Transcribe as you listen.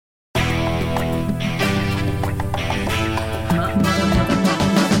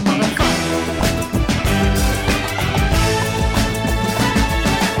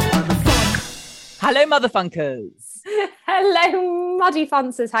Hello, Motherfunkers. Hello, Muddy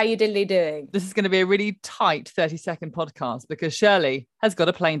Funcers. How you diddly doing? This is going to be a really tight 30-second podcast because Shirley has got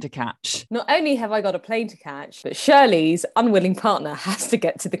a plane to catch. Not only have I got a plane to catch, but Shirley's unwilling partner has to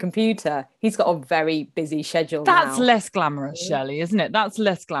get to the computer. He's got a very busy schedule That's now. less glamorous, Shirley, isn't it? That's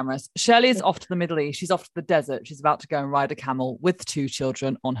less glamorous. Shirley is off to the Middle East. She's off to the desert. She's about to go and ride a camel with 2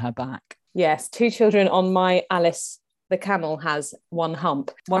 children on her back. Yes, 2 children on my Alice. The camel has 1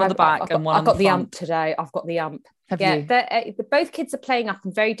 hump. One on the back and one on the front. I've got the ump today. I've got the ump. Have you? Both kids are playing up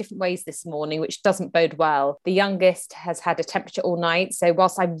in very different ways this morning, which doesn't bode well. The youngest has had a temperature all night. So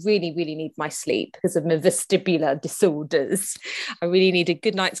whilst I really, really need my sleep because of my vestibular disorders, I really need a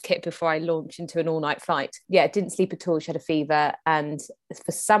good night's kit before I launch into an all-night flight. Yeah, didn't sleep at all. She had a fever. And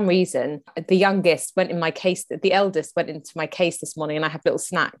for some reason, the youngest went in my case. The eldest went into my case this morning and I had little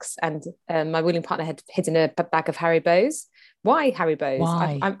snacks. And my willing partner had hidden a bag of Haribos. Why Haribos?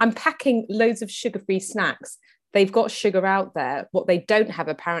 Why? I'm packing loads of sugar-free snacks. They've got sugar out there. What they don't have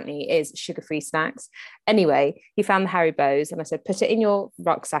apparently is sugar-free snacks. Anyway, he found the Haribos and I said, put it in your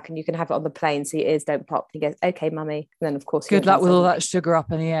rucksack and you can have it on the plane so your ears don't pop. And he goes, okay, mummy. And then of course, good luck with all that sugar up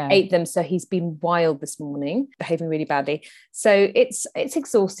in the air. Ate them. So he's been wild this morning, behaving really badly. So it's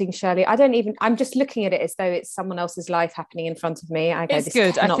exhausting, Shirley. I'm just looking at it as though it's someone else's life happening in front of me. I go, it's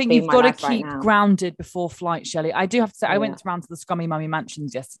good. I think you've got to keep grounded before flight, Shirley. I do have to say, I went around to the Scrummy Mummy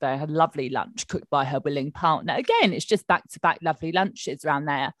Mansions yesterday. I had lovely lunch cooked by her willing partner. Again, it's just back-to-back lovely lunches around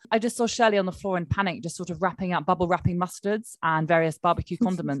there. I just saw Shirley on the floor in panic, just sort of bubble wrapping mustards and various barbecue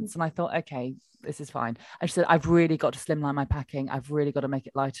condiments. And I thought, okay, this is fine. I just said, I've really got to slimline my packing. I've really got to make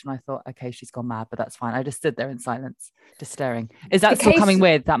it lighter. And I thought, okay, she's gone mad, but that's fine. I just stood there in silence, just staring. Is that still coming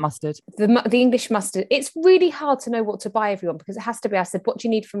with that mustard? The English mustard. It's really hard to know what to buy everyone because it has to be, I said, what do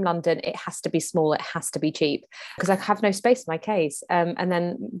you need from London? It has to be small. It has to be cheap because I have no space in my case. And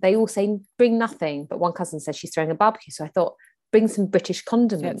then they all say, bring nothing. But one cousin says she's throwing a barbecue. So I thought, bring some British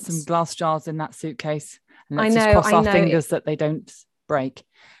condiments. Get some glass jars in that suitcase. And let's just cross our fingers that they don't break.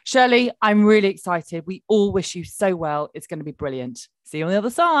 Shirley, I'm really excited. We all wish you so well. It's going to be brilliant. See you on the other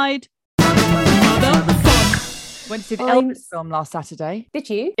side. Went to see the Elvis film last Saturday. Did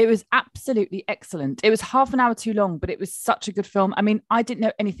you? It was absolutely excellent. It was half an hour too long, but it was such a good film. I mean, I didn't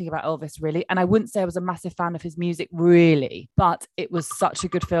know anything about Elvis really, and I wouldn't say I was a massive fan of his music really, but it was such a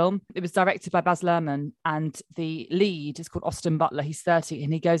good film. It was directed by Baz Luhrmann, and the lead is called Austin Butler. He's 30,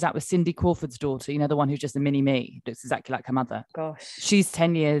 and he goes out with Cindy Crawford's daughter, you know, the one who's just a mini-me, looks exactly like her mother. Gosh. She's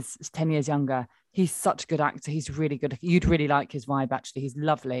 10 years younger. He's such a good actor. He's really good. You'd really like his vibe, actually. He's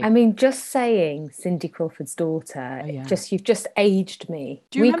lovely. I mean, just saying Cindy Crawford's daughter, you've just aged me.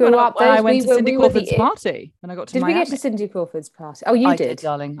 Do you remember when I went to Cindy Crawford's party when I got to Miami? Did we get to Cindy Crawford's party? Oh, you did?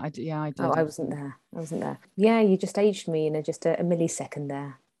 Darling. I did. Yeah, I did. Oh, I wasn't there. Yeah, you just aged me in just a millisecond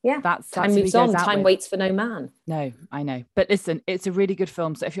there. Yeah, time moves on. Time waits for no man. No, I know. But listen, it's a really good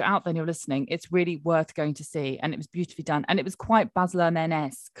film. So if you're out there and you're listening, it's really worth going to see. And it was beautifully done. And it was quite Baz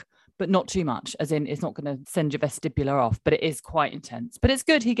Luhrmann-esque, but not too much, as in it's not going to send your vestibular off, but it is quite intense. But it's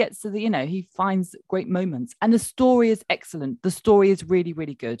good. He gets to he finds great moments. And the story is excellent. The story is really,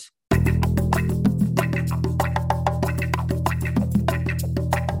 really good.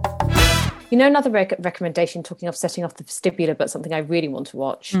 You know, another recommendation, talking of setting off the vestibular, but something I really want to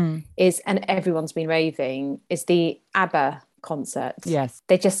watch is, and everyone's been raving, is the ABBA concert. Yes.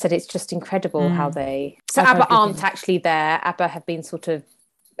 They just said it's just incredible how they... So ABBA aren't actually there. ABBA have been sort of,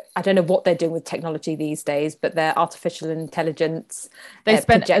 I don't know what they're doing with technology these days, but they're artificial intelligence. They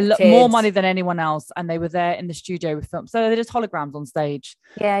spent a lot more money than anyone else, and they were there in the studio with film. So they're just holograms on stage.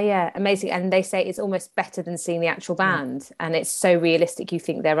 Yeah, amazing. And they say it's almost better than seeing the actual band, and it's so realistic. You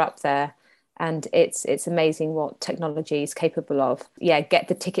think they're up there. And it's amazing what technology is capable of. Yeah, get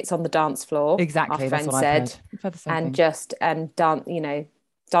the tickets on the dance floor. Exactly, our friend said, and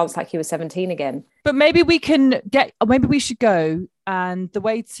dance like you were 17 again. But maybe we should go. And the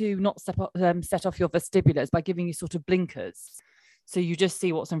way to not set off your vestibular is by giving you sort of blinkers. So you just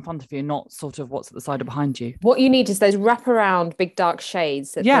see what's in front of you, not sort of what's at the side or behind you. What you need is those wrap-around big dark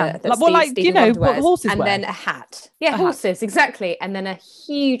shades. What horses and wear. Then a hat. Yeah, horses, exactly. And then a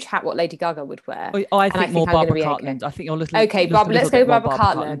huge hat, what Lady Gaga would wear. I think more Barbara Cartland. Okay. I think you're a little... Okay, let's go Barbara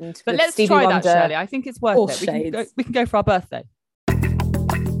Cartland. But let's try that, Shirley. I think it's worth it. We can go for our birthday.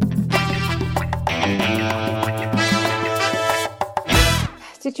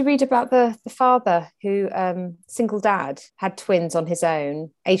 Did you read about the father who, single dad, had twins on his own,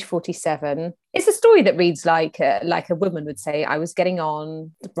 age 47? It's a story that reads like a woman would say, I was getting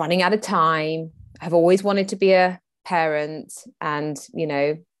on, running out of time. I've always wanted to be a parent and,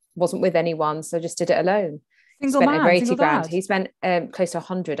 wasn't with anyone. So I just did it alone. Single spent man, over 80 single grand. dad. He spent close to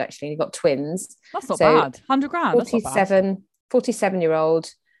 100 actually, and he got twins. That's not bad. 100 grand. 47-year-old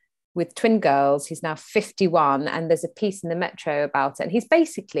with twin girls. He's now 51, and there's a piece in the Metro about it. And he's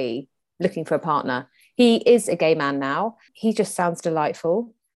basically looking for a partner. He is a gay man now. He just sounds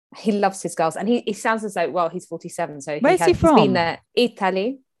delightful. He loves his girls, and he sounds as though, well, he's 47, so where's he from? He's been there,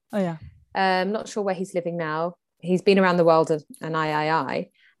 Italy. Oh yeah. I'm not sure where he's living now. He's been around the world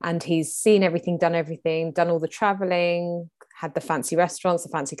and he's seen everything, done all the traveling, had the fancy restaurants, the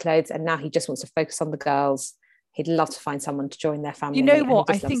fancy clothes, and now he just wants to focus on the girls. He'd love to find someone to join their family. You know what?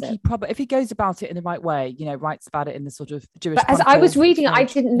 I think he probably, if he goes about it in the right way, writes about it in the sort of Jewish. But as I was reading it, I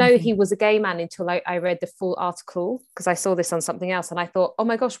didn't know he was a gay man until I read the full article, because I saw this on something else, and I thought, oh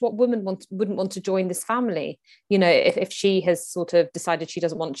my gosh, what woman wouldn't want to join this family? If she has sort of decided she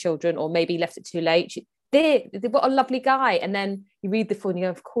doesn't want children, or maybe left it too late. What a lovely guy. And then you read the full and you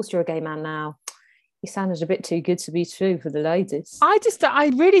go, of course you're a gay man now. He sounded a bit too good to be true for the ladies.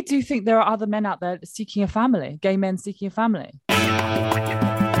 I really do think there are other men out there seeking a family, gay men seeking a family.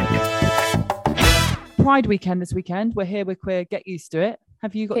 Pride weekend this weekend. We're here, we're queer. Get used to it.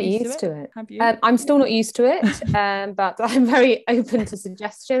 Have you got used to it? Have you? I'm still not used to it, but I'm very open to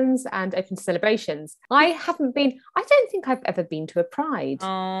suggestions and open to celebrations. I don't think I've ever been to a Pride.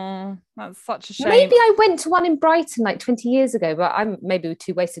 Oh, that's such a shame. Maybe I went to one in Brighton like 20 years ago, but I'm maybe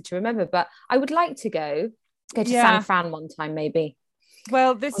too wasted to remember. But I would like to go to San Fran one time, maybe.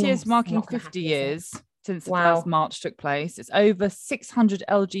 Well, this year's marking 50 years since the first march took place. It's over 600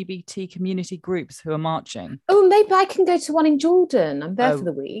 LGBT community groups who are marching. Oh, maybe I can go to one in Jordan. I'm there for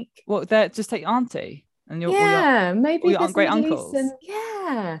the week. Well, just take your auntie and your maybe your great uncles.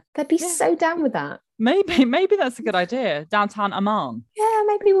 They'd be so down with that. Maybe that's a good idea. Downtown Amman. Yeah,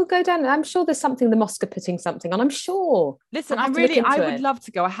 maybe we'll go down. I'm sure there's something, the mosque are putting something on. I'm sure. Listen, I would love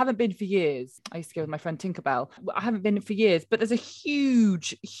to go. I haven't been for years. I used to go with my friend Tinkerbell. I haven't been for years, but there's a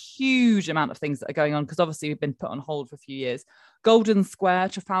huge amount of things that are going on, because obviously we've been put on hold for a few years. Golden Square,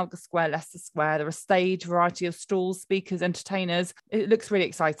 Trafalgar Square, Leicester Square. There are a stage variety of stalls, speakers, entertainers. It looks really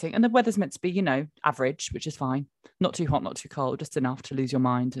exciting. And the weather's meant to be, average, which is fine. Not too hot, not too cold, just enough to lose your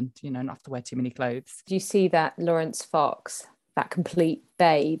mind and, not have to wear too many clothes. Do you see that Lawrence Fox, that complete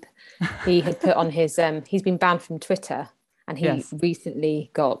babe? He had put on his, he's been banned from Twitter, and he recently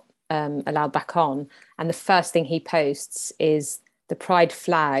got allowed back on. And the first thing he posts is the Pride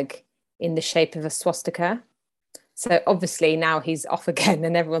flag in the shape of a swastika. So obviously now he's off again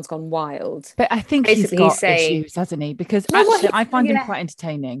and everyone's gone wild. But I think he's got issues, hasn't he? Because actually I find him quite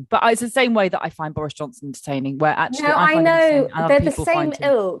entertaining. But it's the same way that I find Boris Johnson entertaining, where actually I know they're the same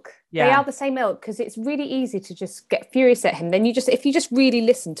ilk. Yeah. They are the same ilk, because it's really easy to just get furious at him. Then if you just really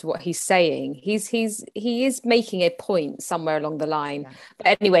listen to what he's saying, he is making a point somewhere along the line. Yeah.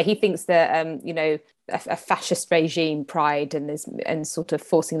 But anyway, he thinks that a fascist regime, Pride, and sort of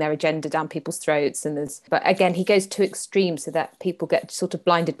forcing their agenda down people's throats. But again, he goes to extremes so that people get sort of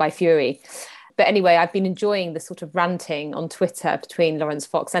blinded by fury. But anyway, I've been enjoying the sort of ranting on Twitter between Lawrence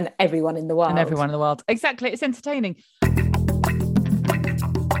Fox and everyone in the world. Exactly. It's entertaining.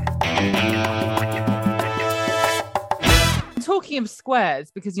 Talking of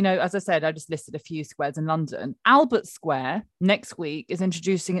squares, because, as I said, I just listed a few squares in London. Albert Square next week is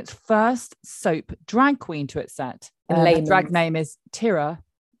introducing its first soap drag queen to its set. The drag name is Tira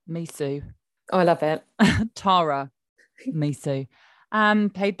Misu. Oh, I love it. Tara Misu.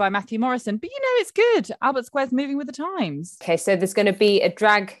 Played by Matthew Morrison. But it's good. Albert Square's moving with the times. Okay, so there's going to be a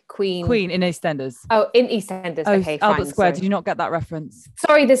drag queen in EastEnders. Oh, in EastEnders. Okay, fine. Albert Square. Sorry. Did you not get that reference?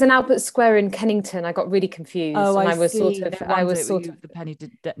 Sorry, there's an Albert Square in Kennington. I got really confused. Oh, and I was see. The penny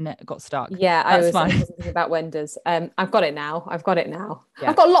got stuck. Yeah, I was thinking about Wenders. I've got it now. Yeah.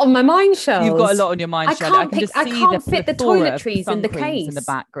 I've got a lot on my mind, Shirley. You've got a lot on your mind, Shirley. I can't fit the toiletries in the case. In the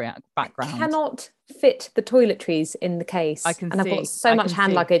background. I cannot fit the toiletries in the case. I've got so much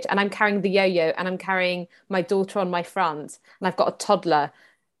hand luggage, and I'm carrying the yo-yo, and I'm carrying my daughter on my front, and I've got a toddler.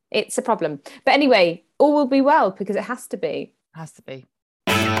 It's a problem. But anyway, all will be well, because it has to be. The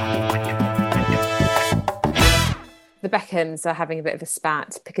Beckhams are having a bit of a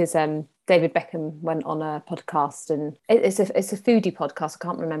spat because David Beckham went on a podcast, and it's a foodie podcast. I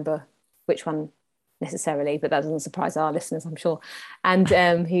can't remember which one necessarily, but that doesn't surprise our listeners, I'm sure.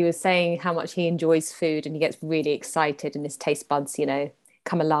 And he was saying how much he enjoys food, and he gets really excited, and his taste buds,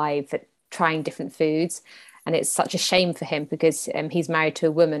 come alive at trying different foods. And it's such a shame for him, because he's married to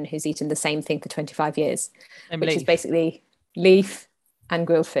a woman who's eaten the same thing for 25 years, which is basically leaf and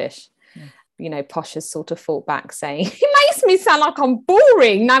grilled fish. Yeah. Posh has sort of fought back, saying, it makes me sound like I'm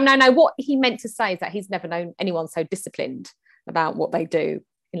boring. No. What he meant to say is that he's never known anyone so disciplined about what they do.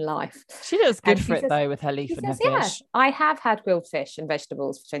 in life. She does good for it though, with her leaf and her fish. Yeah, I have had grilled fish and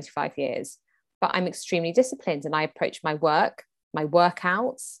vegetables for 25 years, but I'm extremely disciplined, and I approach my work, my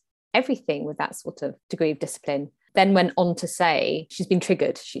workouts, everything with that sort of degree of discipline. Then went on to say she's been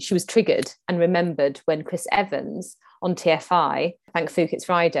triggered. She was triggered and remembered when Chris Evans on TFI, Thank Fook It's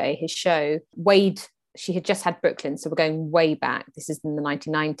Friday, his show, weighed. She had just had Brooklyn, so we're going way back. This is in the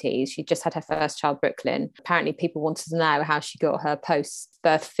 1990s. She just had her first child, Brooklyn. Apparently people wanted to know how she got her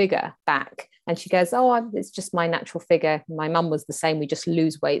post-birth figure back. And she goes, it's just my natural figure. My mum was the same. We just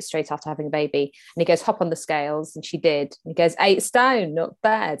lose weight straight after having a baby. And he goes, hop on the scales. And she did. And he goes, 8 stone, not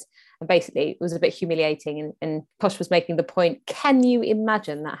bad. And basically it was a bit humiliating. And Posh was making the point, can you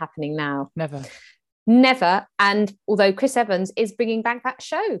imagine that happening now? Never. And although Chris Evans is bringing back that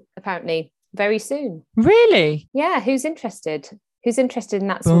show, apparently, very soon. Really? Yeah, who's interested? Who's interested in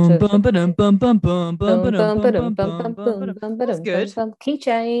that sort of That's good. Key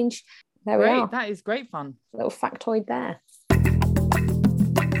change. There we are. That is great fun. A little factoid there.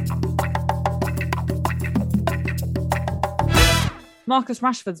 Marcus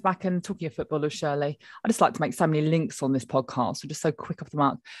Rashford's back, and talking of footballers, Shirley, I just like to make so many links on this podcast. We're just so quick off the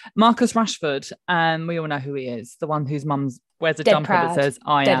mark. Marcus Rashford, we all know who he is, the one whose mum's wears a jumper that says,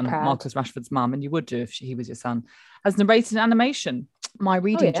 I am Marcus Rashford's mum, and you would do if he was your son, has narrated an animation, My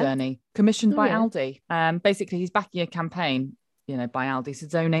Reading Journey, commissioned by Aldi. Basically, he's backing a campaign, by Aldi to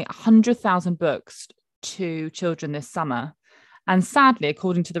donate 100,000 books to children this summer. And sadly,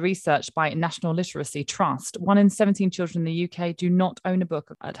 according to the research by National Literacy Trust, 1 in 17 children in the UK do not own a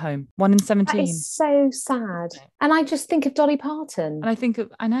book at home. 1 in 17. That is so sad. And I just think of Dolly Parton. And I think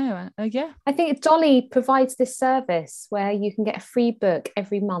I think Dolly provides this service where you can get a free book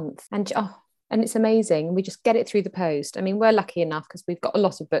every month. And it's amazing. We just get it through the post. I mean, we're lucky enough because we've got a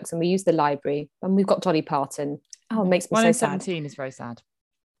lot of books and we use the library, and we've got Dolly Parton. Oh, it makes me so sad. 1 in 17 is very sad.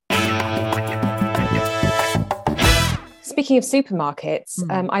 Speaking of supermarkets,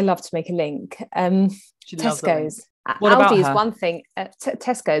 I love to make a link. Tesco's. What about Aldi's her? one thing.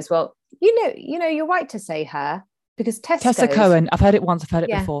 Tesco's. Well, you're right to say her, because Tessa Cohen. I've heard it once. I've heard it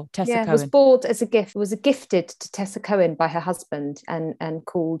before. Tessa Cohen was bought as a gift. Was gifted to Tessa Cohen by her husband, and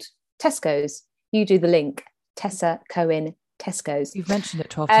called Tesco's. You do the link. Tessa Cohen. Tesco's. You've mentioned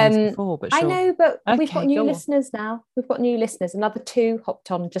it 12 times before, but sure. I know, but we've got new listeners now. We've got new listeners. Another 2 hopped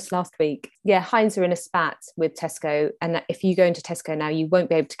on just last week. Yeah, Heinz are in a spat with Tesco, and if you go into Tesco now, you won't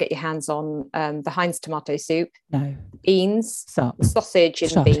be able to get your hands on the Heinz tomato soup. No. Beans. Sausage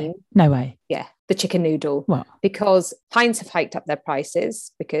and bean. No way. Yeah, the chicken noodle. What? Because Heinz have hiked up their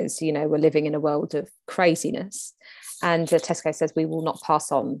prices because, we're living in a world of craziness. And Tesco says we will not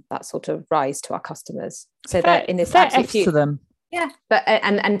pass on that sort of rise to our customers. So they're in this absolute to them. Yeah, but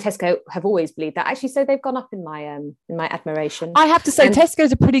and Tesco have always believed that, actually. So they've gone up in my admiration. I have to say,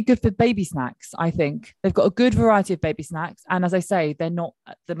 Tesco's are pretty good for baby snacks. I think they've got a good variety of baby snacks, and as I say, they're not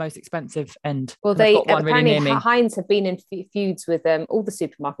at the most expensive end. Well, they apparently Heinz have been in feuds with all the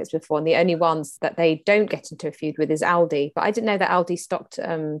supermarkets before, and the only ones that they don't get into a feud with is Aldi. But I didn't know that Aldi stocked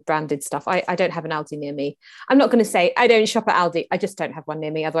branded stuff. I don't have an Aldi near me. I'm not going to say I don't shop at Aldi. I just don't have one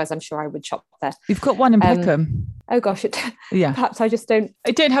near me. Otherwise, I'm sure I would shop there. You've got one in Peckham. Oh gosh, yeah. Perhaps I just don't.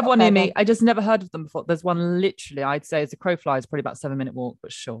 I don't have one near me. I just never heard of them before. There's one literally, I'd say, as a crow flies, probably about 7-minute walk,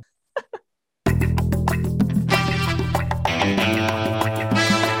 but sure.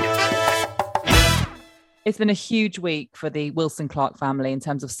 It's been a huge week for the Wilson Clark family in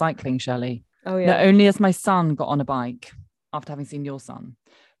terms of cycling, Shelley. Oh yeah. Not only has my son got on a bike after having seen your son,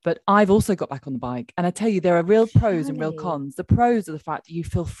 but I've also got back on the bike. And I tell you, there are real pros and real cons. The pros are the fact that you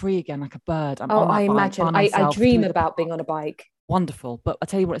feel free again, like a bird. I imagine. I dream about being on a bike. Wonderful. But I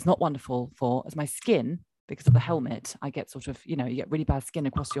tell you what, it's not wonderful for, as my skin, because of the helmet, I get sort of, you get really bad skin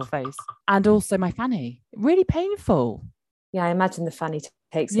across your face. And also my fanny, really painful. Yeah, I imagine the fanny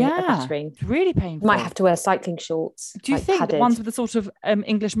takes a battering. It's really painful. Might have to wear cycling shorts. Do you think the ones with the sort of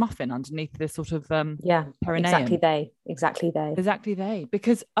English muffin underneath this sort of perineum? Exactly they.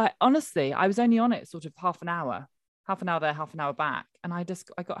 Because honestly, I was only on it sort of half an hour there, half an hour back, and I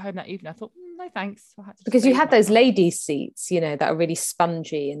got home that evening. I thought, no thanks. Because you had those ladies' seats, that are really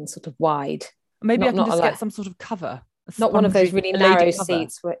spongy and sort of wide. Maybe I can just get some sort of cover. Not one of those really narrow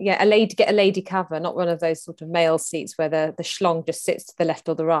seats where, get a lady cover, not one of those sort of male seats where the schlong just sits to the left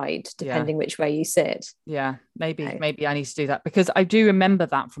or the right, depending which way you sit. Yeah, maybe I need to do that, because I do remember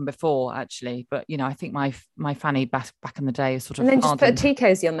that from before, actually. But I think my fanny back in the day is sort of. And then just put a tea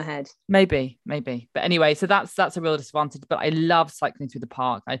cozy on the head. Maybe. But anyway, so that's a real disadvantage. But I love cycling through the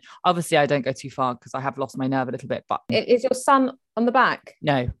park. I don't go too far because I have lost my nerve a little bit. But is your son on the back?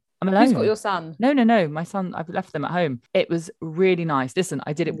 No. I'm alone. Who's got your son? No. My son, I've left them at home. It was really nice. Listen,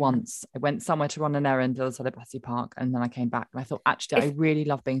 I did it once. I went somewhere to run an errand at the Battersea Park, and then I came back and I thought, actually, I really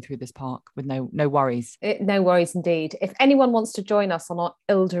love being through this park with no worries. No worries indeed. If anyone wants to join us on our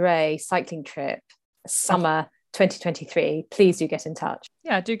Ile de Ré cycling trip, summer 2023, please do get in touch.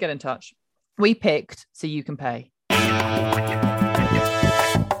 Yeah, do get in touch. We picked so you can pay.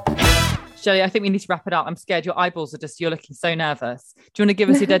 Shelley, I think we need to wrap it up. I'm scared. Your eyeballs you're looking so nervous. Do you want to give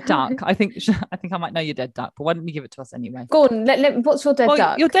us your dead duck? I think I might know your dead duck, but why don't you give it to us anyway? Go on. What's your dead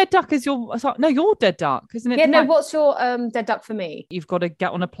duck? Your dead duck is your dead duck, isn't it? Yeah, no, what's your dead duck for me? You've got to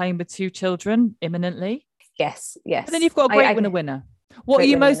get on a plane with 2 children imminently. Yes. And then you've got a great winner. What are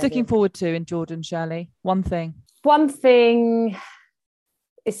you most looking forward to in Jordan, Shirley? One thing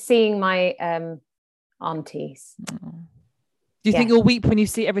is seeing my aunties. Do you think you'll weep when you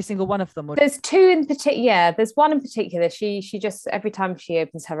see every single one of them? There's 2 in particular. Yeah, there's one in particular. She just, every time she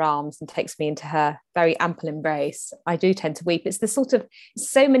opens her arms and takes me into her very ample embrace, I do tend to weep. It's the sort of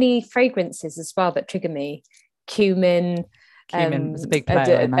so many fragrances as well that trigger me. Cumin was a big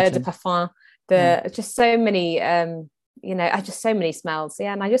player. Eau de parfum. Just so many. Just so many smells.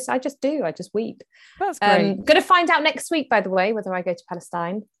 Yeah, and I just weep. That's great. Going to find out next week, by the way, whether I go to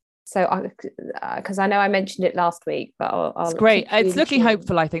Palestine. So, because I know I mentioned it last week, but it's great. It's looking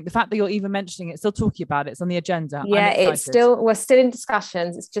hopeful. I think the fact that you're even mentioning it, still talking about it, it's on the agenda. Yeah, we're still in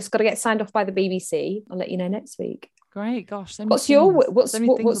discussions. It's just got to get signed off by the BBC. I'll let you know next week. Great, gosh. What's your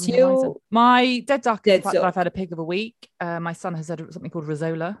my dead duck is the fact that I've had a pig of a week. My son has had something called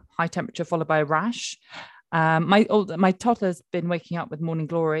rosola, high temperature followed by a rash. My toddler's been waking up with morning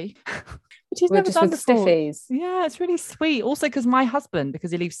glory. Which he's never done before. Stiffies. Yeah, it's really sweet. Also, because my husband,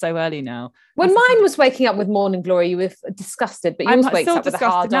 because he leaves so early now. When mine was waking up with morning glory, you were disgusted, but yours wakes up with a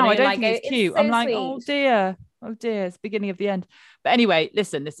hard now. I don't think it's cute. I'm like, oh dear, it's beginning of the end. But anyway,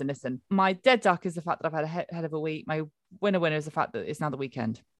 listen. My dead duck is the fact that I've had a head of a week. My winner is the fact that it's now the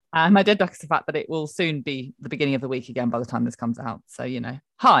weekend. And my dead duck is the fact that it will soon be the beginning of the week again by the time this comes out. So,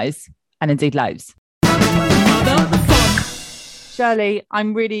 highs and indeed lows. Shirley,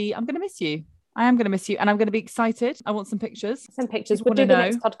 I'm going to miss you. I am going to miss you, and I'm going to be excited. I want some pictures. We'll do the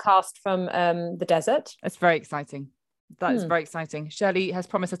next podcast from the desert. It's very exciting. That is very exciting. Shirley has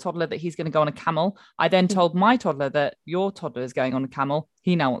promised a toddler that he's going to go on a camel. I then told my toddler that your toddler is going on a camel.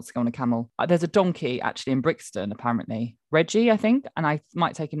 He now wants to go on a camel. There's a donkey actually in Brixton, apparently. Reggie, I think, and I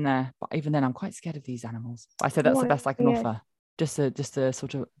might take him there. But even then, I'm quite scared of these animals. I said that's the best I can offer. Just a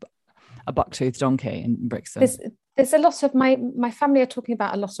sort of a buck-toothed donkey in Brixton. There's a lot of my family are talking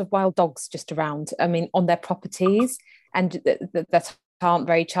about a lot of wild dogs just around. I mean, on their properties, and that aren't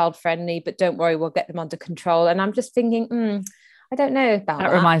very child friendly. But don't worry, we'll get them under control. And I'm just thinking, I don't know about that.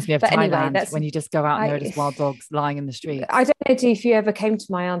 That reminds me of Thailand, when you just go out and there are just wild dogs lying in the street. I don't know if you ever came to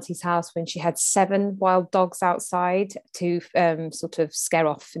my auntie's house when she had 7 wild dogs outside to sort of scare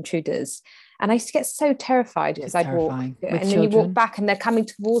off intruders. And I used to get so terrified because I'd walk, and then you walk back and they're coming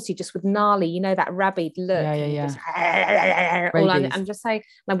towards you just with gnarly, that rabid look. Yeah. I'm just saying,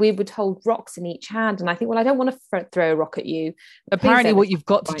 like, we would hold rocks in each hand, and I think, well, I don't want to throw a rock at you. Apparently, what you've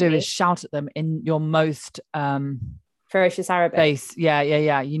got to do is shout at them in your most ferocious Arabic. Bass. Yeah.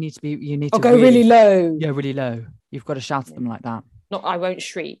 You need to go really low. Yeah, really low. You've got to shout at them like that. I won't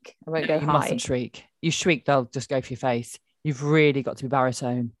shriek. I won't go high. You mustn't shriek. You shriek, they'll just go for your face. You've really got to be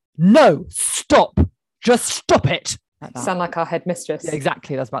baritone. No, stop. Just stop it. Like that. Sound like our headmistress. Yeah,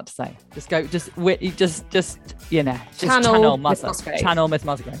 exactly. I was about to say. Just channel Miss Musgrave. Channel Miss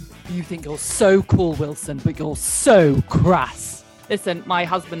Musgrave. You think you're so cool, Wilson, but you're so crass. Listen, my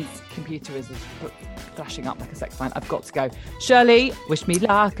husband's computer is flashing up like a sex line. I've got to go. Shirley, wish me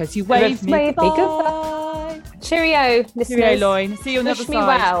luck as you wave me goodbye. Cheerio, listeners. Cheerio, Loin. See you on the other side. Wish me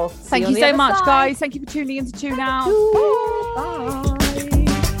well. Thank you so much, guys. Thank you for tuning in to Tune Out. Bye.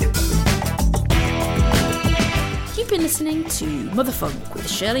 You've been listening to Motherfunk with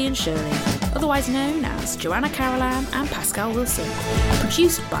Shirley and Shirley, otherwise known as Joanna Carolan and Pascal Wilson,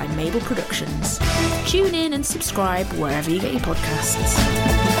 produced by Mabel Productions. Tune in and subscribe wherever you get your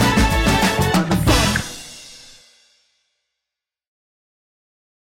podcasts.